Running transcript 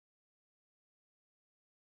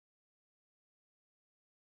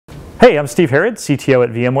Hey, I'm Steve Herod, CTO at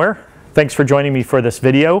VMware. Thanks for joining me for this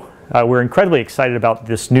video. We're incredibly excited about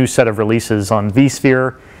this new set of releases on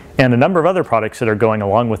vSphere and a number of other products that are going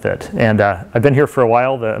along with it. And I've been here for a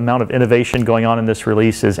while. The amount of innovation going on in this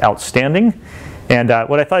release is outstanding. And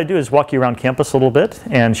what I thought I'd do is walk you around campus a little bit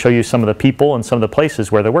and show you some of the people and some of the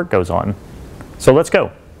places where the work goes on. So let's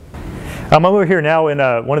go. I'm over here now in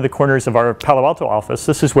one of the corners of our Palo Alto office.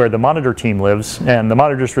 This is where the monitor team lives, and the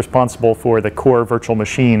monitor is responsible for the core virtual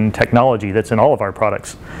machine technology that's in all of our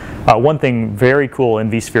products. One thing very cool in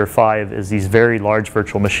vSphere 5 is these very large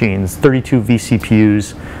virtual machines, 32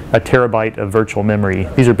 vCPUs, a terabyte of virtual memory.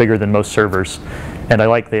 These are bigger than most servers, and I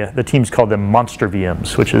like the teams call them monster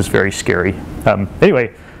VMs, which is very scary.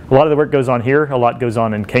 Anyway, a lot of the work goes on here, a lot goes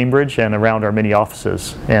on in Cambridge and around our many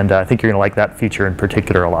offices, and I think you're going to like that feature in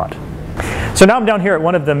particular a lot. So now I'm down here at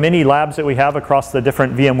one of the mini labs that we have across the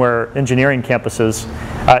different VMware engineering campuses.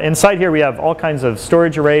 Inside here we have all kinds of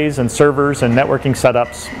storage arrays and servers and networking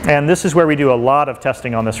setups, and this is where we do a lot of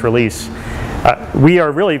testing on this release. We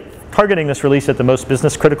are really targeting this release at the most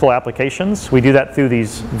business critical applications. We do that through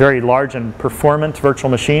these very large and performant virtual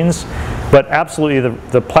machines, but absolutely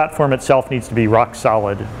the platform itself needs to be rock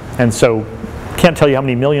solid. And so can't tell you how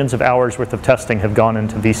many millions of hours worth of testing have gone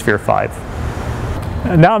into vSphere 5.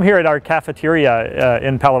 Now I'm here at our cafeteria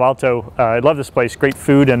in Palo Alto. I love this place, great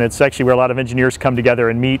food, and it's actually where a lot of engineers come together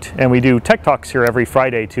and meet, and we do tech talks here every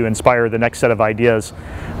Friday to inspire the next set of ideas.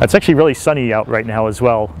 It's actually really sunny out right now as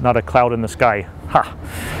well, not a cloud in the sky.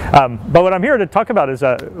 But what I'm here to talk about is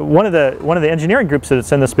one of the engineering groups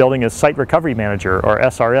that's in this building is Site Recovery Manager, or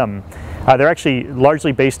SRM. They're actually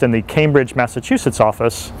largely based in the Cambridge, Massachusetts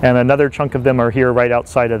office, and another chunk of them are here right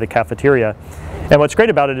outside of the cafeteria. And what's great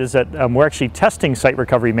about it is that we're actually testing Site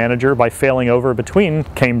Recovery Manager by failing over between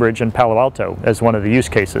Cambridge and Palo Alto as one of the use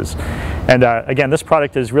cases. And again, this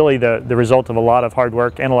product is really the result of a lot of hard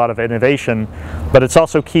work and a lot of innovation, but it's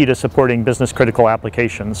also key to supporting business critical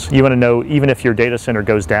applications. You want to know, even if your data center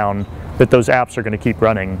goes down, that those apps are going to keep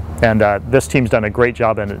running. And this team's done a great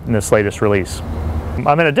job in this latest release.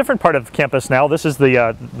 I'm in a different part of campus now. This is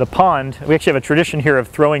the pond. We actually have a tradition here of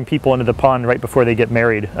throwing people into the pond right before they get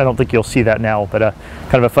married. I don't think you'll see that now, but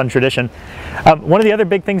kind of a fun tradition. One of the other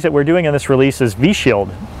big things that we're doing in this release is vShield.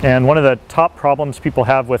 And one of the top problems people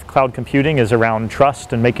have with cloud computing is around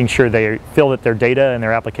trust and making sure they feel that their data and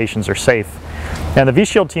their applications are safe. And the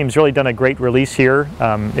vShield team's really done a great release here,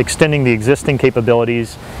 extending the existing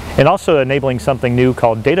capabilities and also enabling something new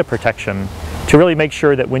called data protection, to really make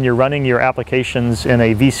sure that when you're running your applications in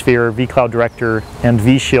a vSphere, vCloud Director, and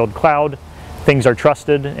vShield cloud, things are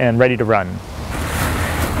trusted and ready to run.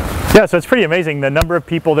 Yeah, so it's pretty amazing the number of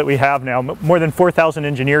people that we have now, more than 4,000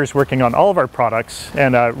 engineers working on all of our products,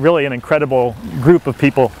 and really an incredible group of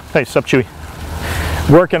people, hey, sup Chewy,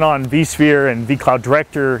 working on vSphere and vCloud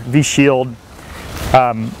Director, vShield,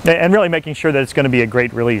 and really making sure that it's going to be a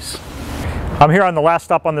great release. I'm here on the last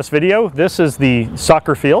stop on this video. This is the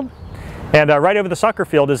soccer field. And right over the soccer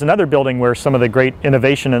field is another building where some of the great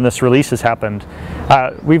innovation in this release has happened.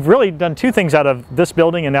 We've really done two things out of this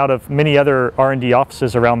building and out of many other R&D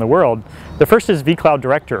offices around the world. The first is vCloud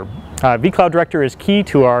Director. vCloud Director is key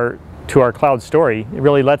to our cloud story. It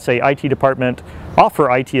really lets a IT department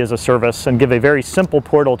offer IT as a service and give a very simple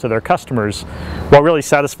portal to their customers while really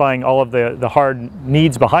satisfying all of the hard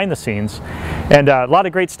needs behind the scenes. And a lot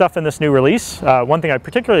of great stuff in this new release. One thing I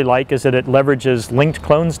particularly like is that it leverages linked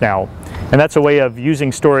clones now. And that's a way of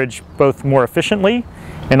using storage both more efficiently,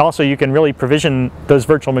 and also you can really provision those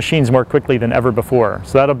virtual machines more quickly than ever before.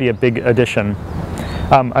 So that'll be a big addition.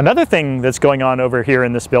 Another thing that's going on over here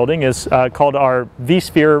in this building is called our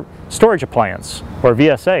vSphere Storage Appliance, or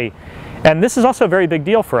VSA. And this is also a very big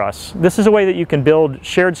deal for us. This is a way that you can build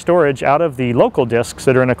shared storage out of the local disks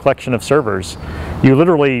that are in a collection of servers. You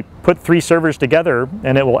literally put 3 servers together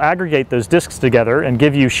and it will aggregate those disks together and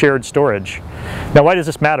give you shared storage. Now, why does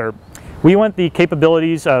this matter? We want the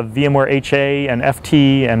capabilities of VMware HA and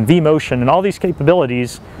FT and vMotion and all these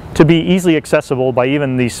capabilities to be easily accessible by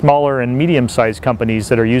even the smaller and medium-sized companies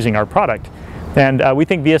that are using our product. And we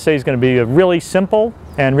think VSA is going to be a really simple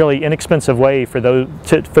and really inexpensive way for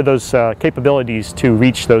those capabilities to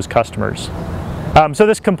reach those customers. So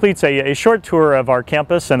this completes a short tour of our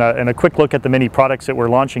campus and a quick look at the many products that we're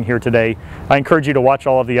launching here today. I encourage you to watch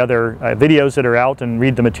all of the other videos that are out and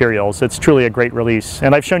read the materials. It's truly a great release.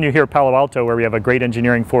 And I've shown you here Palo Alto, where we have a great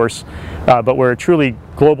engineering force, but we're a truly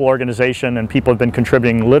global organization and people have been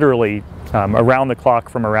contributing literally around the clock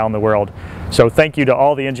from around the world. So thank you to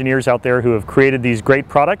all the engineers out there who have created these great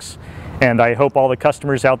products, and I hope all the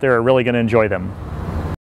customers out there are really going to enjoy them.